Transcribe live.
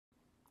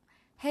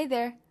Hey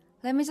there,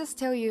 let me just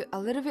tell you a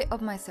little bit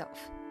of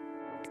myself.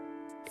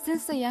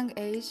 Since a young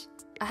age,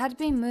 I had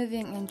been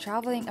moving and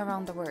traveling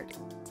around the world.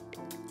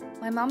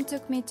 My mom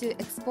took me to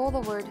explore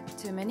the world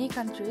to many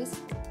countries,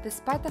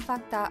 despite the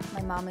fact that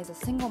my mom is a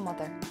single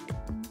mother.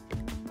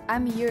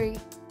 I'm Yuri,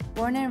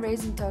 born and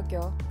raised in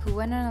Tokyo, who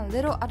went on a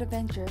little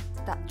adventure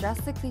that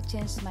drastically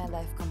changed my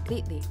life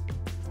completely.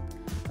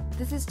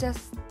 This is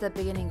just the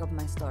beginning of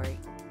my story.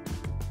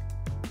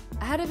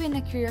 I had been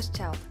a curious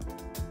child.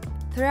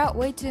 Throughout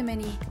way too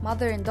many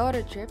mother and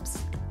daughter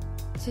trips,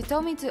 she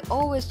told me to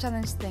always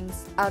challenge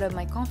things out of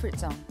my comfort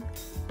zone.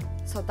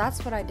 So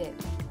that's what I did.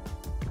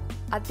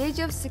 At the age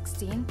of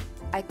 16,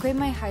 I quit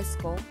my high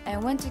school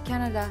and went to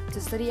Canada to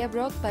study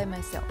abroad by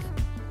myself.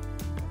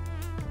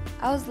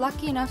 I was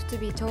lucky enough to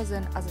be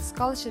chosen as a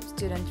scholarship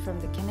student from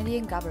the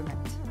Canadian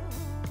government.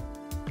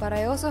 But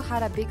I also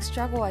had a big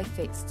struggle I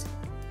faced.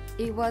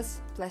 It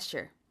was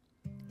pressure.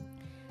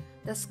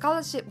 The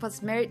scholarship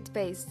was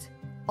merit-based,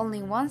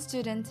 only one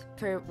student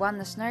per one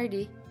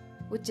nationality,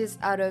 which is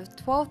out of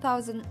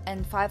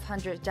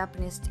 12,500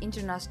 Japanese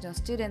international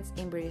students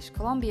in British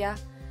Columbia.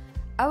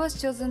 I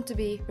was chosen to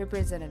be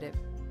representative.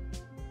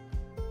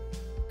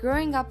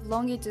 Growing up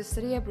longing to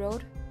study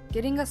abroad,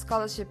 getting a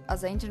scholarship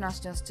as an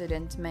international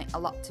student meant a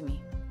lot to me.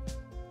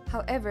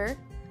 However,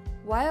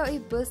 while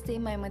it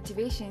boosted my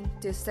motivation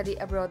to study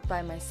abroad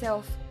by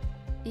myself,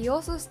 it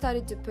also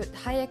started to put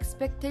high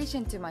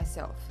expectation to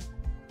myself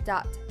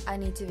that I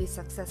need to be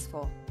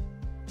successful.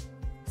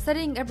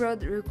 Studying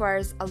abroad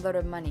requires a lot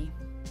of money.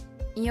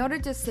 In order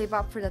to save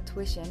up for the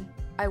tuition,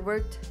 I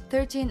worked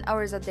 13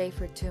 hours a day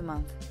for 2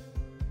 months.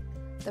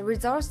 The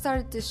results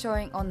started to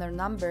showing on their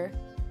number,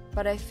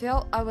 but I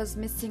felt I was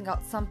missing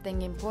out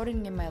something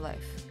important in my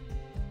life,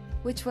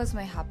 which was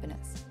my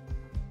happiness.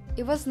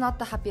 It was not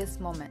the happiest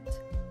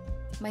moment.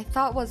 My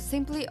thought was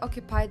simply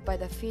occupied by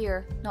the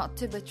fear not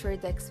to betray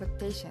the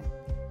expectation.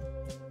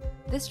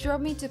 This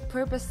drove me to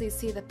purposely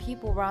see the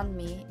people around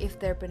me if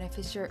they're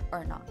beneficial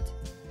or not.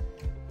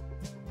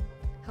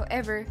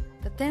 However,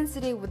 the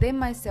density within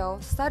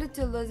myself started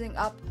to loosen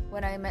up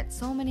when I met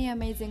so many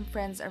amazing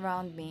friends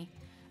around me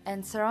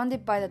and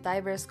surrounded by the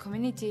diverse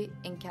community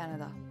in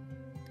Canada.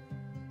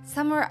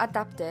 Some were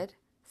adopted,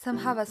 some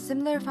have a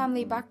similar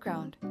family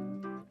background,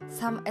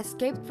 some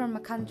escaped from a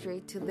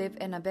country to live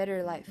in a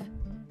better life.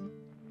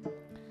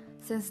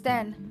 Since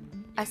then,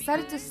 I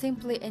started to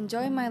simply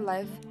enjoy my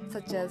life,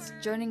 such as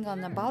joining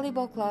on a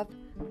volleyball club,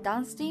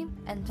 dance team,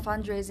 and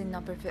fundraising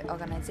non-profit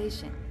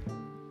organization.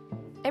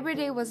 Every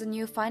day was a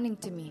new finding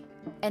to me,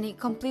 and it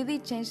completely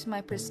changed my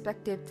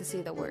perspective to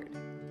see the world.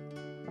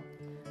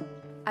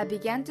 I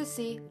began to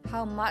see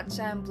how much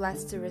I am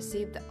blessed to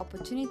receive the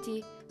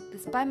opportunity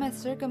despite my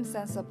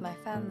circumstance of my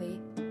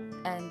family,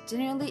 and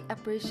genuinely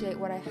appreciate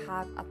what I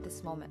have at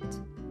this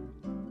moment.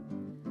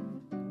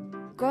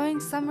 Going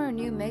somewhere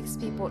new makes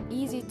people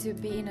easy to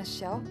be in a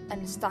shell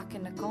and stuck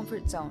in a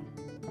comfort zone.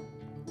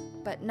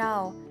 But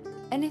now,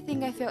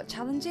 anything I felt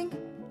challenging,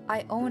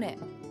 I own it,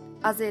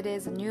 as it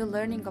is a new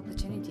learning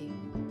opportunity.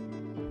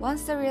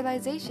 Once the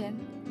realization,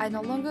 I no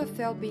longer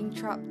felt being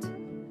trapped.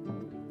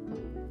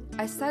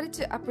 I started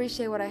to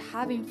appreciate what I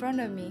have in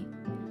front of me.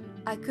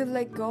 I could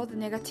let go of the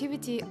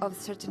negativity of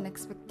certain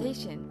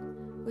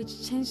expectation,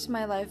 which changed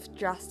my life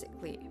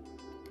drastically.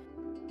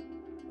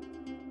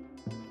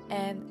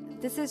 And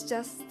this is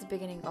just the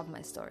beginning of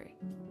my story.